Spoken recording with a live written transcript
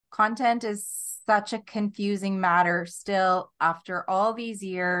content is such a confusing matter still after all these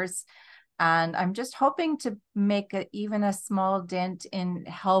years. And I'm just hoping to make even a small dent in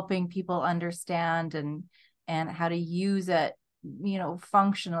helping people understand and how to use it,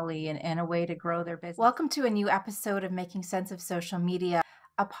 functionally in a way to grow their business. Welcome to a new episode of Making Sense of Social Media,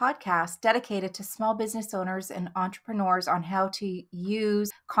 a podcast dedicated to small business owners and entrepreneurs on how to use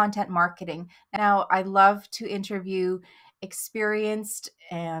content marketing. Now, I love to interview experienced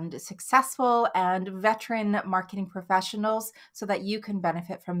and successful and veteran marketing professionals so that you can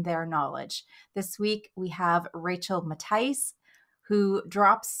benefit from their knowledge. This week, we have Rachael Matthijs, who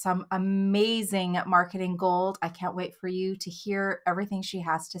drops some amazing marketing gold. I can't wait for you to hear everything she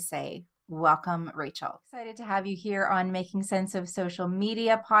has to say. Welcome, Rachael. Excited to have you here on Making Sense of Social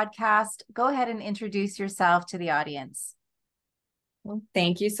Media podcast. Go ahead and introduce yourself to the audience. Well,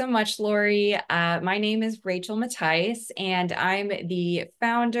 thank you so much, Lorri. My name is Rachael Matthijs, and I'm the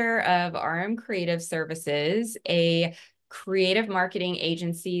founder of RM Creative Services, a creative marketing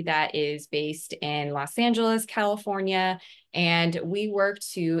agency that is based in Los Angeles, California. And we work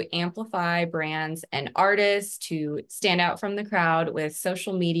to amplify brands and artists to stand out from the crowd with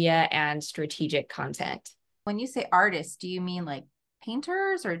social media and strategic content. When you say artists, do you mean like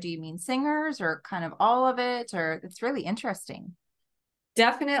painters, or do you mean singers, or kind of all of it? Or it's really interesting.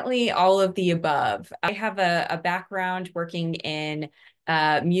 Definitely all of the above. I have a background working in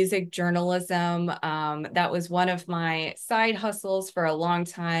music journalism. That was one of my side hustles for a long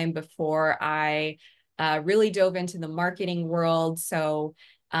time before I really dove into the marketing world. So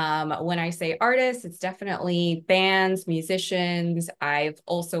when I say artists, it's definitely bands, musicians. I've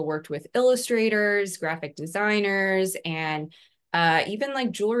also worked with illustrators, graphic designers, and even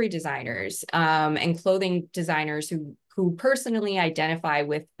like jewelry designers and clothing designers who personally identify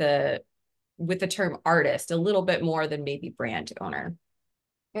with the term artist a little bit more than maybe brand owner.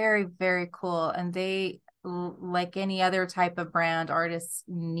 Very, very cool. And they, like any other type of brand, artists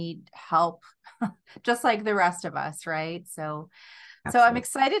need help, just like the rest of us, right? So I'm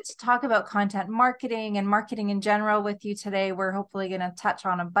excited to talk about content marketing and marketing in general with you today. We're hopefully going to touch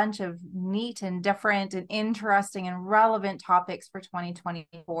on a bunch of neat and different and interesting and relevant topics for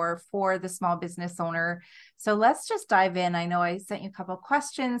 2024 for the small business owner. So let's just dive in. I know I sent you a couple of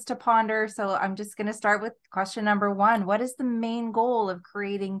questions to ponder, so I'm just going to start with question number one. What is the main goal of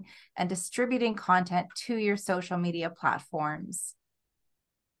creating and distributing content to your social media platforms?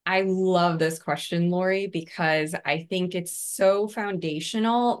 I love this question, Lorri, because I think it's so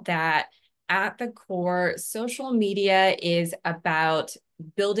foundational that at the core, social media is about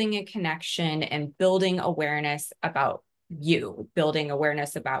building a connection and building awareness about you, building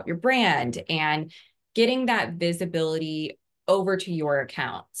awareness about your brand, and getting that visibility over to your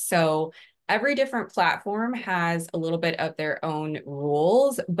account. So every different platform has a little bit of their own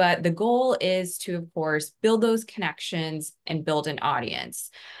rules, but the goal is to, of course, build those connections and build an audience.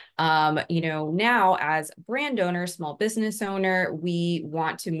 Now as a brand owner, small business owner, we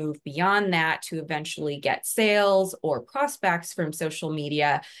want to move beyond that to eventually get sales or prospects from social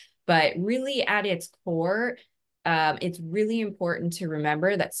media. But really at its core, it's really important to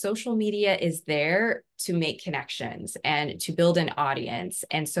remember that social media is there to make connections and to build an audience.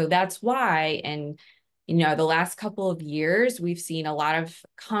 And so that's why, and the last couple of years, we've seen a lot of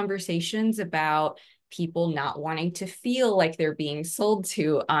conversations about people not wanting to feel like they're being sold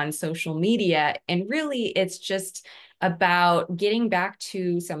to on social media. And really, it's just about getting back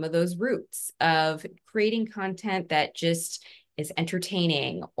to some of those roots of creating content that just is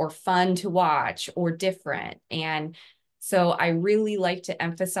entertaining or fun to watch or different. And so I really like to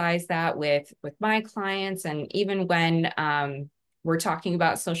emphasize that with my clients. And even when we're talking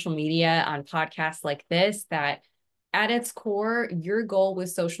about social media on podcasts like this, that at its core, your goal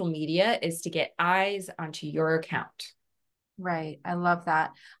with social media is to get eyes onto your account. Right. I love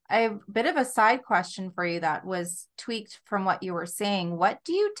that. I have a bit of a side question for you that was tweaked from what you were saying. What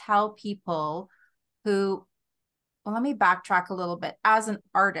do you tell people who, well, let me backtrack a little bit. As an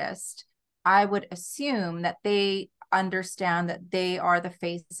artist, I would assume that they understand that they are the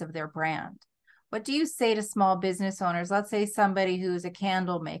face of their brand. What do you say to small business owners? Let's say somebody who's a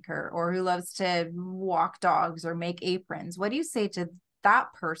candle maker or who loves to walk dogs or make aprons. What do you say to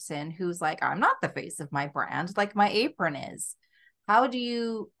that person who's like, I'm not the face of my brand, like my apron is? How do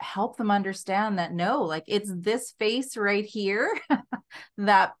you help them understand that no, like it's this face right here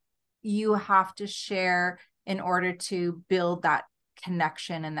that you have to share in order to build that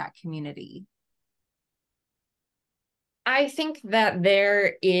connection and that community? I think that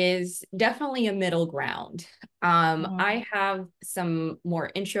there is definitely a middle ground. I have some more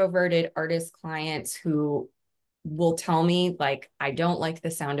introverted artist clients who will tell me like, I don't like the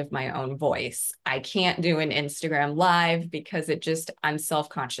sound of my own voice. I can't do an Instagram live because I'm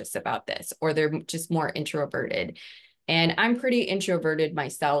self-conscious about this, or they're just more introverted. And I'm pretty introverted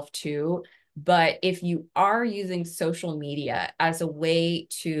myself too. But if you are using social media as a way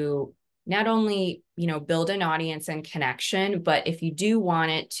to not only, build an audience and connection, but if you do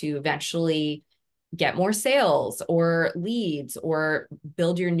want it to eventually get more sales or leads or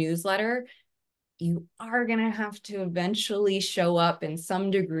build your newsletter, you are going to have to eventually show up in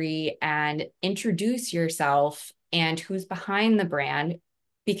some degree and introduce yourself and who's behind the brand,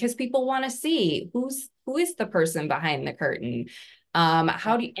 because people want to see who is the person behind the curtain.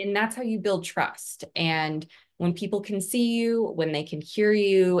 And that's how you build trust. And when people can see you, when they can hear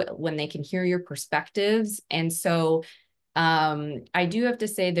you, when they can hear your perspectives. And so I do have to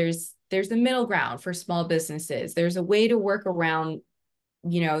say there's a middle ground for small businesses. There's a way to work around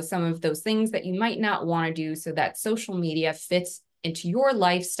some of those things that you might not want to do so that social media fits into your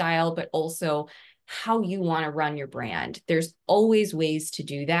lifestyle, but also how you want to run your brand. There's always ways to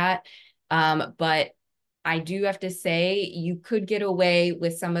do that. But I do have to say, you could get away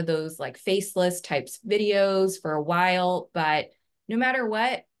with some of those like faceless types videos for a while, but no matter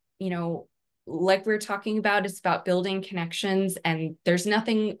what, like we're talking about, it's about building connections, and there's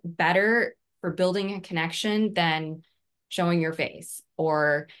nothing better for building a connection than showing your face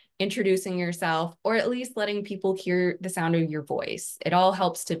or introducing yourself, or at least letting people hear the sound of your voice. It all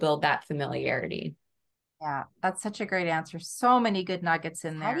helps to build that familiarity. Yeah, that's such a great answer. So many good nuggets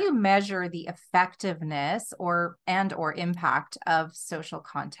in there. How do you measure the effectiveness or impact of social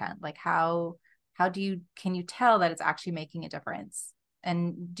content? Like can you tell that it's actually making a difference?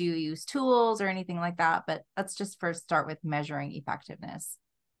 And do you use tools or anything like that? But let's just first start with measuring effectiveness.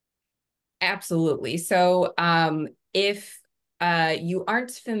 Absolutely. So if you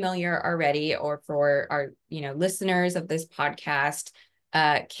aren't familiar already, or for our listeners of this podcast,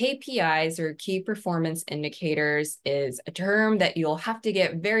 KPIs, or key performance indicators, is a term that you'll have to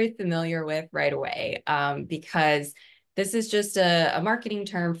get very familiar with right away, because this is just a marketing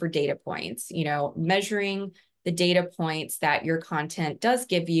term for data points, measuring the data points that your content does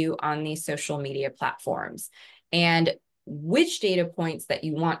give you on these social media platforms. And which data points that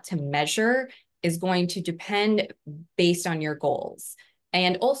you want to measure is going to depend based on your goals,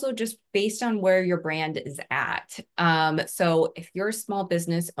 and also just based on where your brand is at. So if you're a small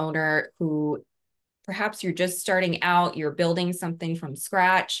business owner who perhaps you're just starting out, you're building something from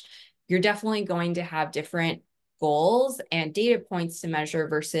scratch, you're definitely going to have different goals and data points to measure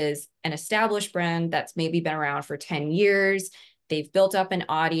versus an established brand that's maybe been around for 10 years. They've built up an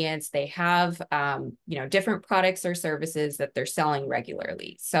audience. They have, different products or services that they're selling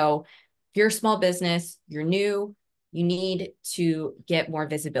regularly. So if you're a small business, you're new, you need to get more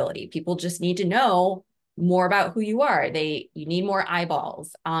visibility. People just need to know more about who you are. You need more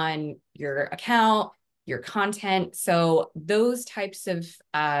eyeballs on your account, your content. So those types of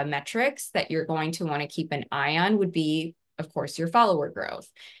metrics that you're going to want to keep an eye on would be, of course, your follower growth.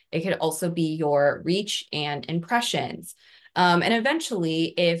 It could also be your reach and impressions. And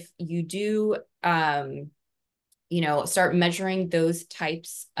eventually, if you do, start measuring those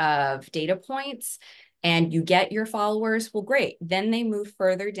types of data points and you get your followers, well, great. Then they move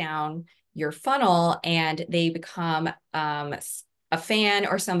further down your funnel and they become a fan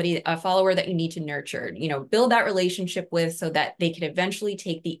or a follower that you need to nurture, build that relationship with, so that they can eventually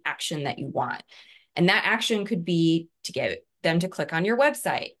take the action that you want. And that action could be to get them to click on your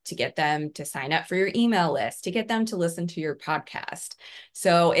website, to get them to sign up for your email list, to get them to listen to your podcast.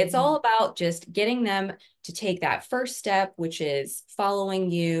 So it's all about just getting them to take that first step, which is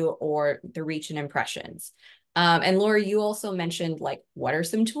following you or the reach and impressions. And Lorri, you also mentioned like, what are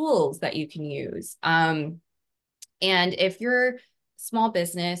some tools that you can use? And if you're small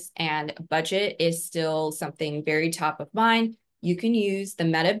business and budget is still something very top of mind, you can use the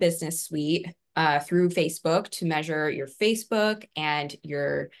Meta Business Suite through Facebook to measure your Facebook and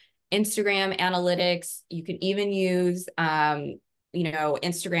your Instagram analytics. You can even use,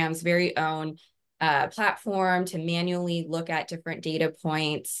 Instagram's very own platform to manually look at different data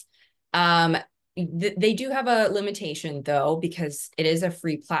points. They do have a limitation though, because it is a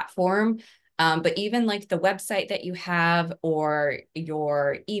free platform. But even like the website that you have or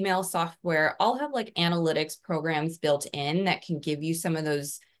your email software all have like analytics programs built in that can give you some of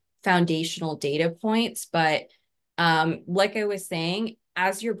those foundational data points. But like I was saying,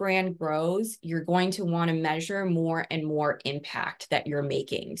 as your brand grows, you're going to want to measure more and more impact that you're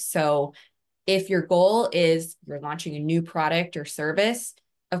making. So if your goal is you're launching a new product or service,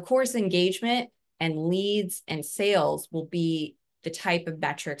 of course, engagement and leads and sales will be the type of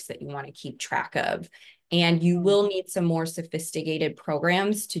metrics that you want to keep track of. And you will need some more sophisticated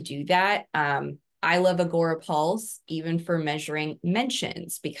programs to do that. I love Agora Pulse, even for measuring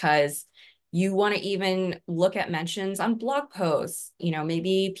mentions, because you want to even look at mentions on blog posts.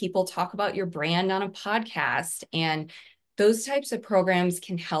 Maybe people talk about your brand on a podcast, and those types of programs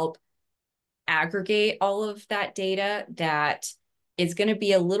can help aggregate all of that data that is going to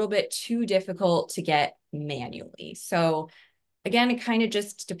be a little bit too difficult to get manually. So again, it kind of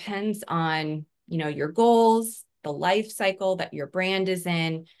just depends on, your goals, the life cycle that your brand is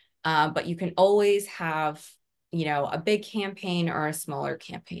in. But you can always have, a big campaign or a smaller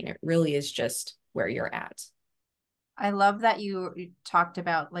campaign. It really is just where you're at. I love that you talked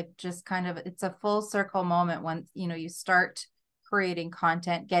about like just kind of it's a full circle moment when you start creating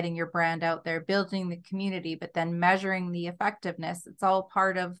content, getting your brand out there, building the community, but then measuring the effectiveness. It's all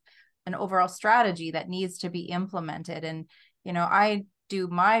part of an overall strategy that needs to be implemented. And I do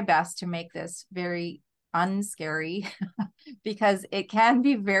my best to make this very unscary because it can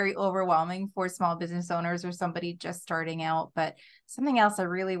be very overwhelming for small business owners or somebody just starting out. But something else I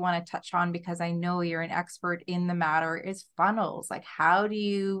really want to touch on, because I know you're an expert in the matter, is funnels. Like, how do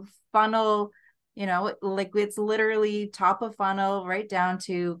you funnel, like it's literally top of funnel right down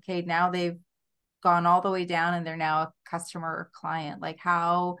to, okay, now they've gone all the way down and they're now a customer or client. Like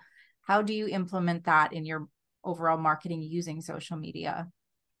how do you implement that in your overall marketing using social media?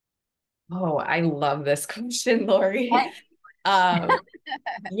 Oh, I love this question, Lorri.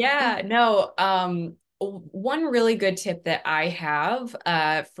 Yeah, no. One really good tip that I have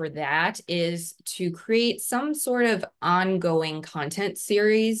for that is to create some sort of ongoing content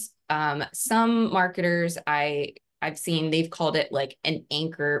series. Some marketers I've seen, they've called it like an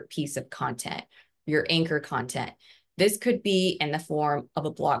anchor piece of content, your anchor content. This could be in the form of a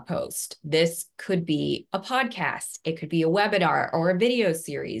blog post. This could be a podcast. It could be a webinar or a video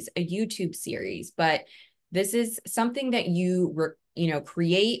series, a YouTube series, but this is something that you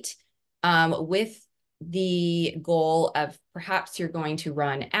create with the goal of perhaps you're going to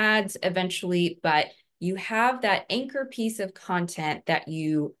run ads eventually, but you have that anchor piece of content that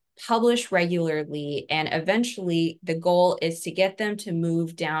you publish regularly, and eventually the goal is to get them to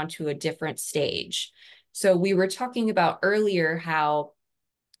move down to a different stage. So we were talking about earlier how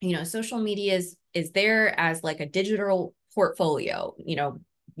social media is there as like a digital portfolio.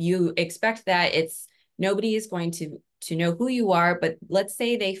 You expect that nobody is going to know who you are, but let's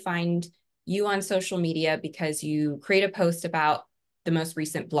say they find you on social media because you create a post about the most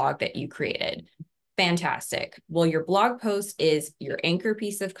recent blog that you created. Fantastic. Well, your blog post is your anchor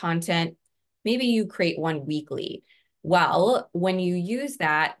piece of content. Maybe you create one weekly. Well, when you use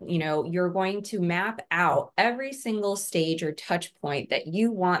that, you're going to map out every single stage or touch point that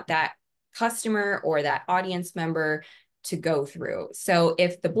you want that customer or that audience member to go through. So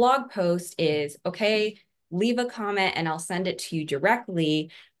if the blog post is, okay, leave a comment and I'll send it to you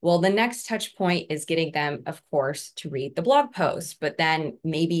directly. Well, the next touch point is getting them, of course, to read the blog post. But then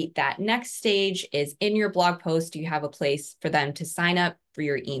maybe that next stage is in your blog post, you have a place for them to sign up for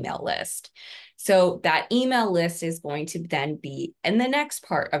your email list. So that email list is going to then be in the next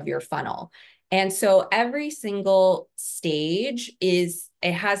part of your funnel. And so every single stage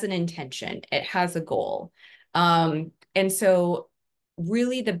it has an intention, it has a goal. And so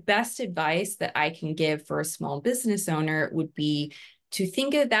really the best advice that I can give for a small business owner would be to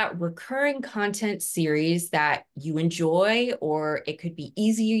think of that recurring content series that you enjoy, or it could be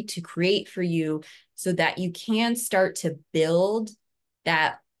easy to create for you so that you can start to build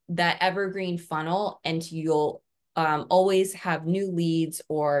that evergreen funnel, and you'll always have new leads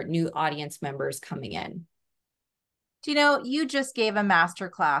or new audience members coming in. You just gave a master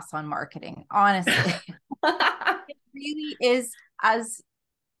class on marketing, honestly. It really is. As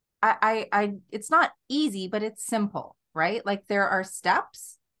it's not easy, but it's simple, right? Like there are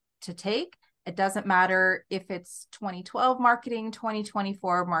steps to take. It doesn't matter if it's 2012 marketing,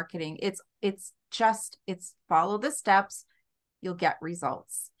 2024 marketing. It's follow the steps, you'll get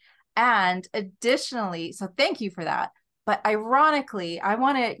results. And additionally, so thank you for that. But ironically,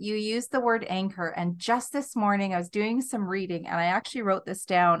 you use the word anchor. And just this morning, I was doing some reading and I actually wrote this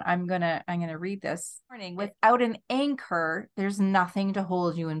down. I'm going to read this morning. Without an anchor, there's nothing to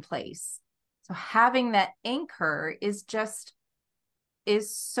hold you in place. So having that anchor is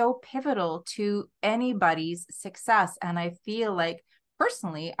so pivotal to anybody's success. And I feel like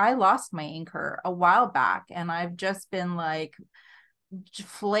personally, I lost my anchor a while back and I've just been like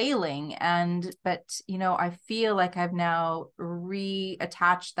flailing, but I feel like I've now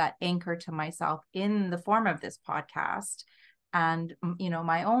reattached that anchor to myself in the form of this podcast and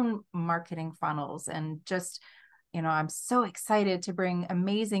my own marketing funnels, and just I'm so excited to bring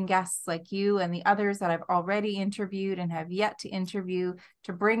amazing guests like you and the others that I've already interviewed and have yet to interview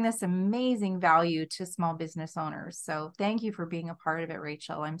to bring this amazing value to small business owners. So thank you for being a part of it,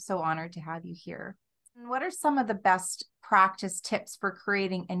 Rachael. I'm so honored to have you here. And what are some of the best practice tips for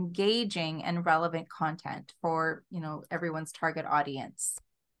creating engaging and relevant content for, everyone's target audience?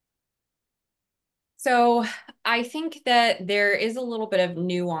 So I think that there is a little bit of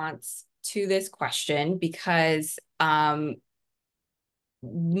nuance to this question because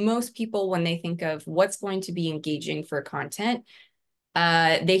most people, when they think of what's going to be engaging for content,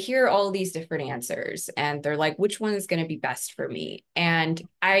 they hear all these different answers and they're like, which one is going to be best for me? And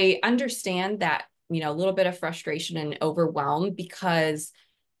I understand that, a little bit of frustration and overwhelm because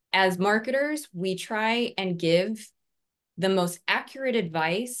as marketers, we try and give the most accurate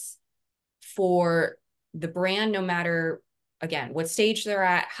advice for the brand, no matter, again, what stage they're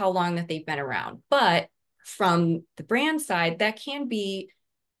at, how long that they've been around. But from the brand side, that can be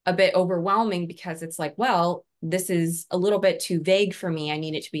a bit overwhelming because it's like, well, this is a little bit too vague for me. I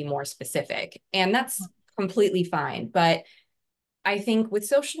need it to be more specific. And that's completely fine. But I think with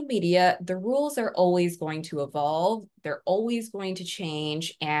social media, the rules are always going to evolve. They're always going to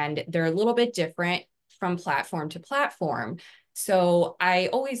change, and they're a little bit different from platform to platform. So I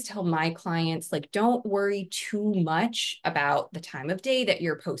always tell my clients, like, don't worry too much about the time of day that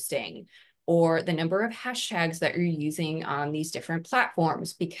you're posting or the number of hashtags that you're using on these different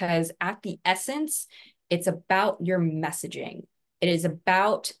platforms, because at the essence, it's about your messaging. It is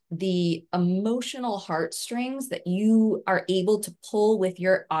about the emotional heartstrings that you are able to pull with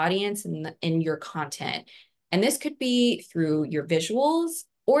your audience and in your content. And this could be through your visuals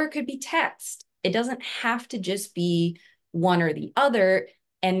or it could be text. It doesn't have to just be one or the other.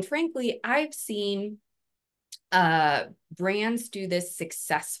 And frankly, I've seen brands do this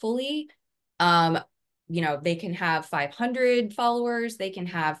successfully. Um, they can have 500 followers, they can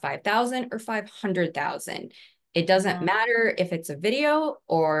have 5,000 or 500,000. It doesn't matter if it's a video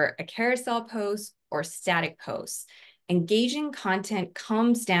or a carousel post or static posts. Engaging content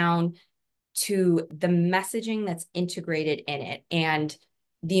comes down to the messaging that's integrated in it and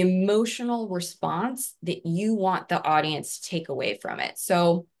the emotional response that you want the audience to take away from it.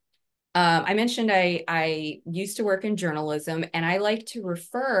 So I mentioned I used to work in journalism, and I like to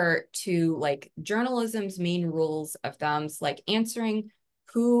refer to like journalism's main rules of thumbs, like answering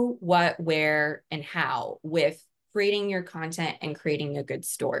who, what, where, and how with creating your content and creating a good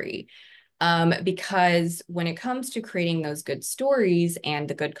story. Because when it comes to creating those good stories and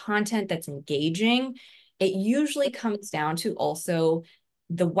the good content that's engaging, it usually comes down to also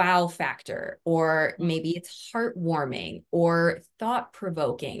the wow factor, or maybe it's heartwarming or thought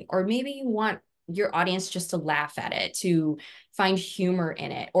provoking, or maybe you want your audience just to laugh at it, to find humor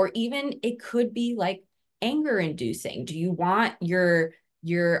in it, or even it could be like anger inducing. Do you want your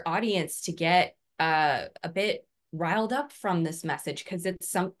audience to get a bit riled up from this message because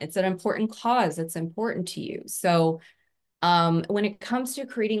it's an important cause, it's important to you? So when it comes to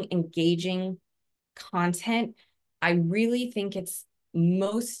creating engaging content, I really think it's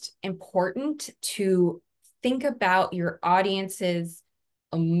most important to think about your audience's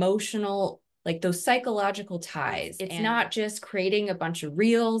emotional, like those psychological ties. It's not just creating a bunch of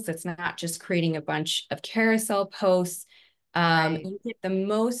reels. It's not just creating a bunch of carousel posts. Right. You get the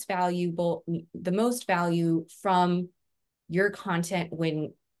most value from your content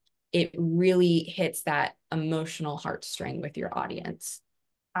when it really hits that emotional heartstring with your audience.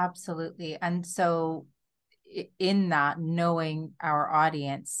 Absolutely. And so in that, knowing our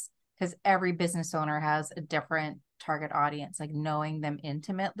audience, because every business owner has a different target audience, like knowing them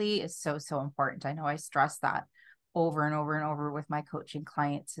intimately is so, so important. I know I stress that over and over and over with my coaching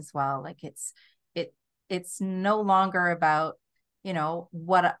clients as well. Like it it's no longer about,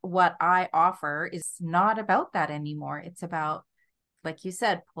 what I offer is not about that anymore. It's about, like you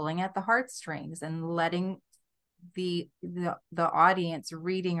said, pulling at the heartstrings and letting the audience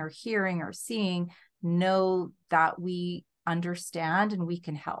reading or hearing or seeing know that we understand and we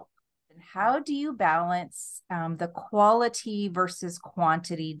can help. And how do you balance the quality versus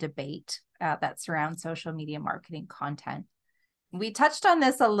quantity debate that surrounds social media marketing content? We touched on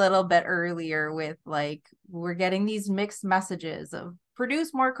this a little bit earlier with, like, we're getting these mixed messages of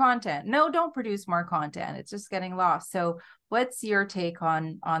produce more content. No, don't produce more content. It's just getting lost. So what's your take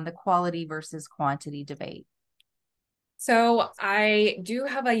on the quality versus quantity debate? So I do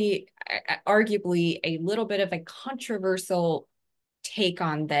have arguably a little bit of a controversial take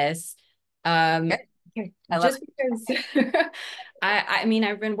on this. Um, Good. Okay. I love Just because I mean,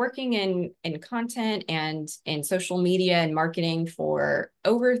 I've been working in content and in social media and marketing for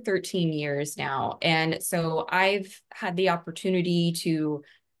over 13 years now. And so I've had the opportunity to,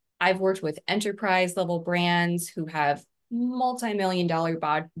 I've worked with enterprise level brands who have multi-million dollar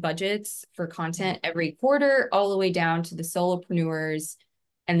budgets for it. content every quarter, all the way down to the solopreneurs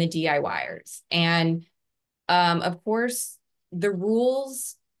and the DIYers. And of course, the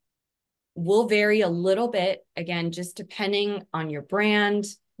rules will vary a little bit, again, just depending on your brand,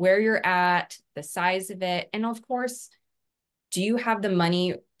 where you're at, the size of it, and of course, do you have the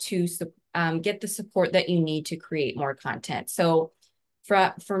money to get the support that you need to create more content? So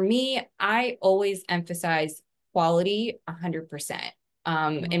for me, I always emphasize quality 100%.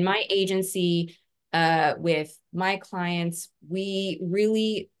 In my agency, with my clients, we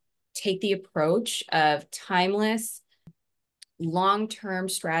really take the approach of timeless, long-term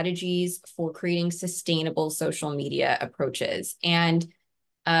strategies for creating sustainable social media approaches. And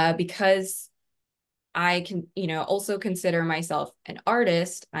because I can, also consider myself an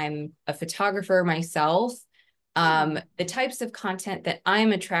artist, I'm a photographer myself. The types of content that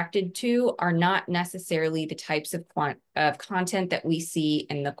I'm attracted to are not necessarily the types of content that we see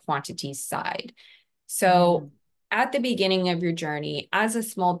in the quantity side. So at the beginning of your journey as a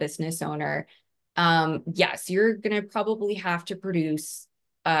small business owner, yes, you're going to probably have to produce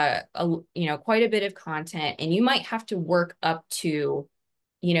quite a bit of content, and you might have to work up to,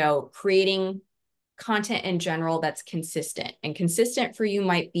 creating content in general that's consistent. And consistent for you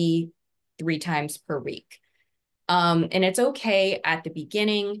might be 3 times per week. And it's okay at the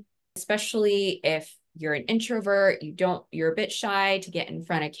beginning, especially if you're an introvert, you're a bit shy to get in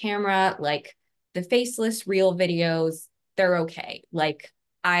front of camera, like the faceless reel videos, they're okay. Like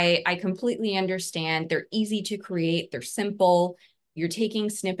I completely understand. They're easy to create. They're simple. You're taking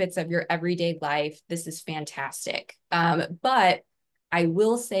snippets of your everyday life. This is fantastic. But I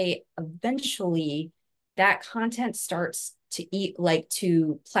will say eventually that content starts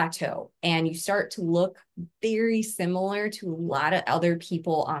to plateau, and you start to look very similar to a lot of other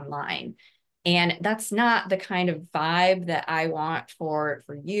people online. And that's not the kind of vibe that I want for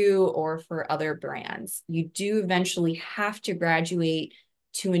you or for other brands. You do eventually have to graduate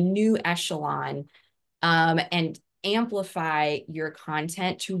to a new echelon, and amplify your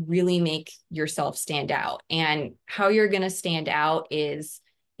content to really make yourself stand out. And how you're going to stand out is,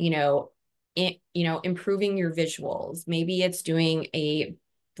 improving your visuals. Maybe it's doing a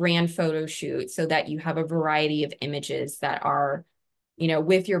brand photo shoot so that you have a variety of images that are,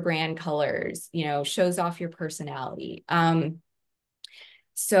 with your brand colors, shows off your personality.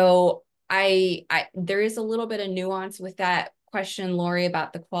 So there is a little bit of nuance with that question, Lorri,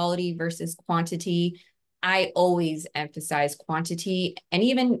 about the quality versus quantity. I always emphasize quantity, and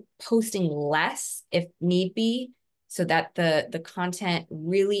even posting less if need be, so that the content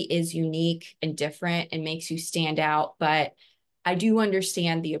really is unique and different and makes you stand out. But I do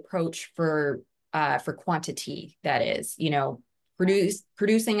understand the approach for quantity, that is,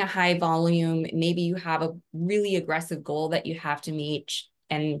 producing a high volume. Maybe you have a really aggressive goal that you have to meet,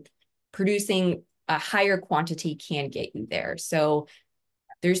 and producing a higher quantity can get you there. So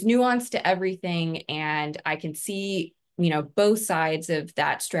there's nuance to everything, and I can see, both sides of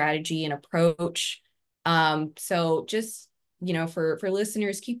that strategy and approach. So just, for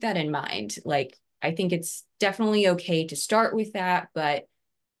listeners, keep that in mind. Like, I think it's definitely okay to start with that, but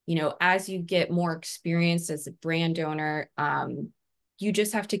as you get more experience as a brand owner, you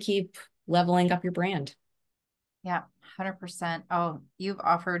just have to keep leveling up your brand. Yeah, 100%. Oh, you've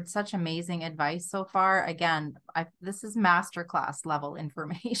offered such amazing advice so far. Again, this is masterclass level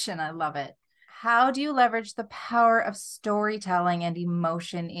information. I love it. How do you leverage the power of storytelling and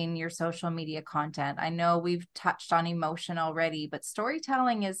emotion in your social media content? I know we've touched on emotion already, but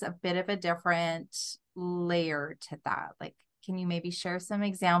storytelling is a bit of a different layer to that. Like, can you maybe share some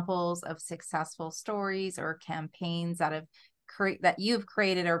examples of successful stories or campaigns that you've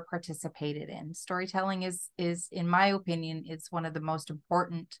created or participated in? Storytelling is in my opinion, it's one of the most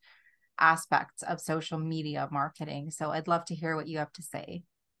important aspects of social media marketing. So I'd love to hear what you have to say.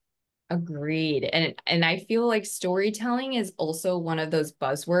 Agreed. And I feel like storytelling is also one of those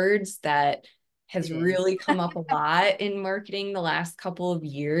buzzwords that It has is. really come up a lot in marketing the last couple of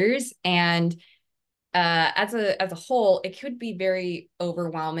years. And as a whole, it could be very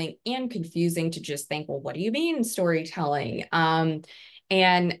overwhelming and confusing to just think, well, what do you mean storytelling?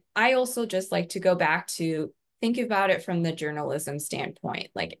 And I also just like to go back to think about it from the journalism standpoint.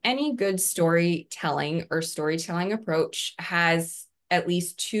 Like, any good storytelling or storytelling approach has at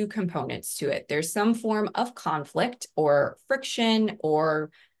least 2 components to it. There's some form of conflict or friction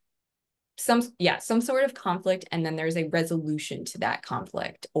or some sort of conflict, and then there's a resolution to that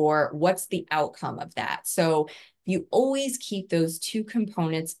conflict, or what's the outcome of that. So if you always keep those two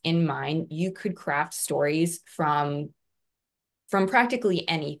components in mind, you could craft stories from practically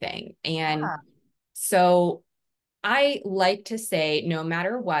anything. And Yeah. so I like to say, no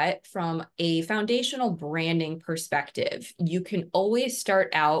matter what, from a foundational branding perspective, you can always start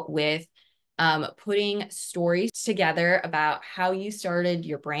out with putting stories together about how you started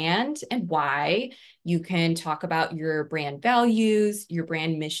your brand and why. You can talk about your brand values, your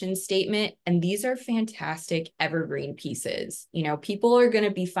brand mission statement, and these are fantastic evergreen pieces. You know, people are going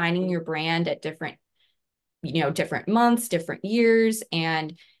to be finding your brand at different months, different years,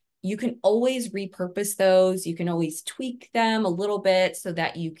 and you can always repurpose those. You can always tweak them a little bit so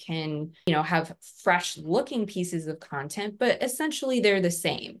that you can, have fresh looking pieces of content, but essentially they're the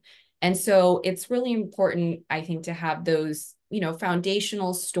same. And so it's really important, I think, to have those,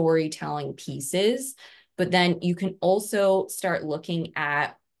 foundational storytelling pieces, but then you can also start looking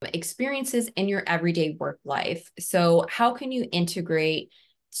at experiences in your everyday work life. So how can you integrate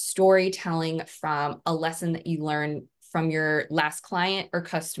storytelling from a lesson that you learn from your last client or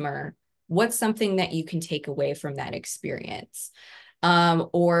customer? What's something that you can take away from that experience?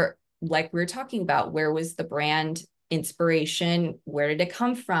 Or like we were talking about, where was the brand inspiration? Where did it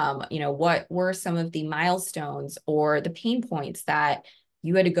come from? What were some of the milestones or the pain points that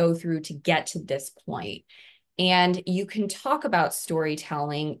you had to go through to get to this point? And you can talk about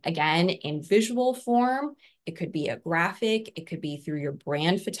storytelling again in visual form. It could be a graphic, it could be through your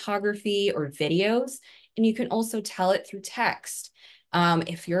brand photography or videos, and you can also tell it through text.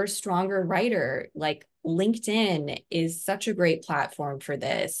 If you're a stronger writer, like LinkedIn is such a great platform for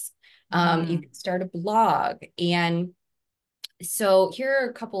this. You Mm-hmm. can start a blog. And so here are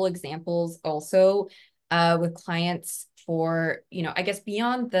a couple examples also with clients for, I guess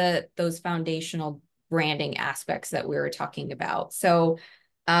beyond those foundational branding aspects that we were talking about. So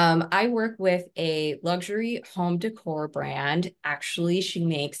I work with a luxury home decor brand. Actually, she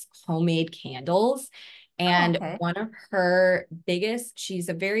makes homemade candles. Oh, And okay. one of her biggest, she's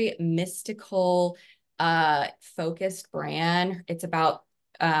a very mystical, focused brand. It's about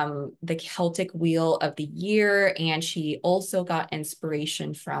the Celtic wheel of the year, and she also got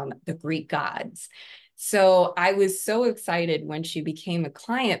inspiration from the Greek gods. So I was so excited when she became a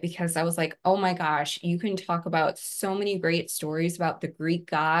client because I was like, oh my gosh, you can talk about so many great stories about the Greek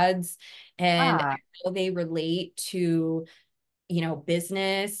gods and Ah, how they relate to,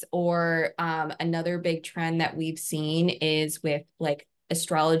 business. Or another big trend that we've seen is with like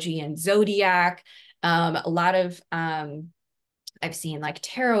astrology and zodiac. A lot of I've seen like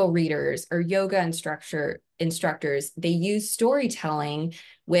tarot readers or yoga instructors, they use storytelling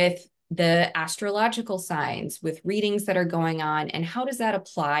with the astrological signs, with readings that are going on, and how does that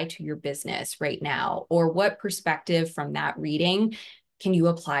apply to your business right now? Or what perspective from that reading can you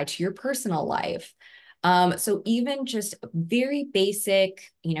apply to your personal life? So even just very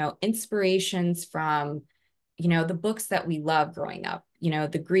basic, inspirations from the books that we love growing up,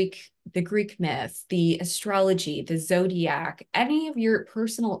 the Greek myths, the astrology, the zodiac, any of your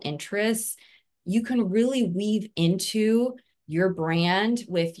personal interests, you can really weave into your brand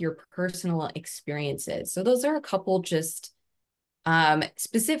with your personal experiences. So those are a couple just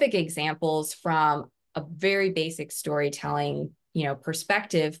specific examples from a very basic storytelling,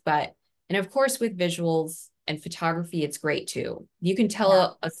 perspective. But, and of course, with visuals and photography, it's great too. You can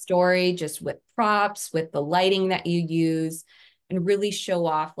tell yeah. a story just with props, with the lighting that you use, and really show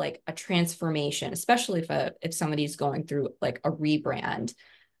off like a transformation, especially if somebody's going through like a rebrand.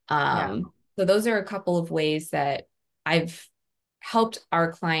 Yeah. So those are a couple of ways that I've helped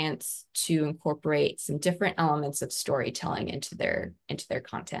our clients to incorporate some different elements of storytelling into their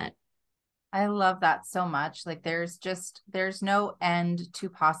content. I love that so much. Like there's no end to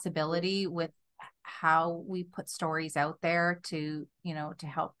possibility with how we put stories out there to, to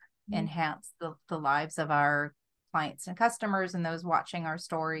help enhance the lives of our clients and customers and those watching our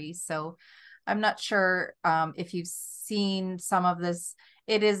stories. So I'm not sure if you've seen some of this.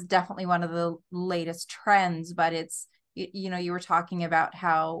 It is definitely one of the latest trends, but you were talking about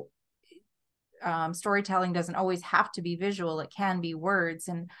how storytelling doesn't always have to be visual. It can be words.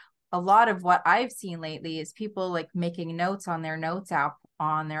 And a lot of what I've seen lately is people like making notes on their notes app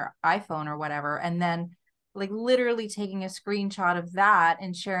on their iPhone or whatever, and then like literally taking a screenshot of that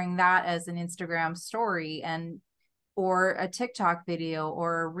and sharing that as an Instagram story and or a TikTok video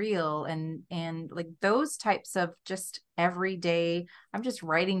or a reel and like those types of just everyday. I'm just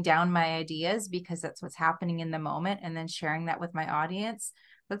writing down my ideas because that's what's happening in the moment and then sharing that with my audience.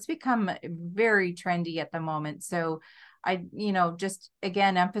 That's become very trendy at the moment. So just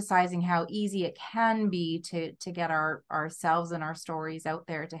again emphasizing how easy it can be to get ourselves and our stories out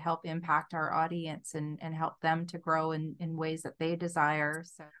there to help impact our audience and help them to grow in ways that they desire.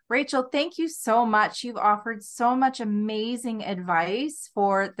 So Rachael, thank you so much. You've offered so much amazing advice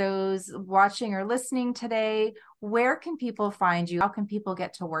for those watching or listening today. Where can people find you? How can people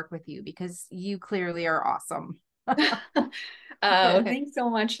get to work with you? Because you clearly are awesome. Oh, thanks so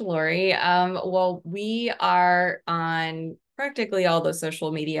much, Lorri. Well, we are on practically all the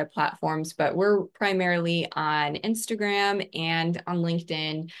social media platforms, but we're primarily on Instagram and on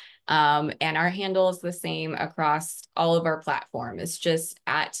LinkedIn. And our handle is the same across all of our platform. It's just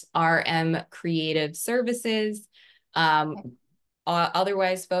at RM Creative Services.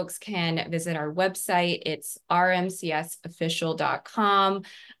 Otherwise, folks can visit our website. It's rmcsofficial.com.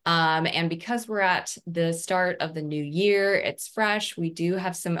 And because we're at the start of the new year, it's fresh. We do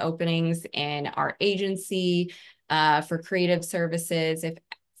have some openings in our agency for creative services. If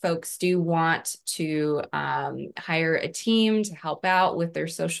folks do want to hire a team to help out with their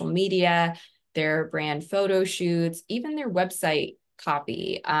social media, their brand photo shoots, even their website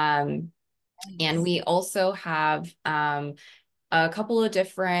copy. And we also have a couple of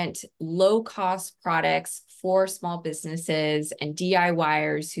different low-cost products for small businesses and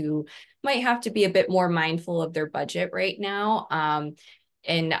DIYers who might have to be a bit more mindful of their budget right now.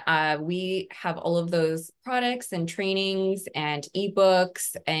 And we have all of those products and trainings and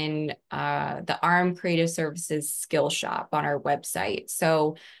ebooks and the RM Creative Services Skill Shop on our website.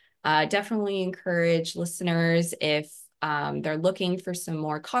 So definitely encourage listeners, if they're looking for some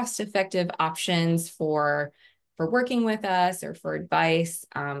more cost-effective options for working with us or for advice.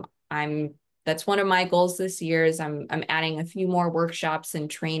 That's one of my goals this year is I'm adding a few more workshops and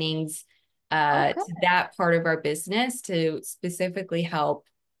trainings to that part of our business to specifically help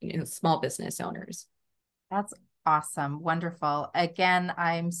small business owners. That's awesome. Wonderful. Again,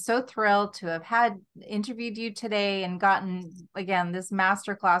 I'm so thrilled to have interviewed you today and gotten, again, this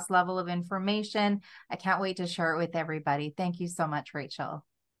masterclass level of information. I can't wait to share it with everybody. Thank you so much, Rachael.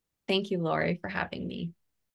 Thank you, Lorri, for having me.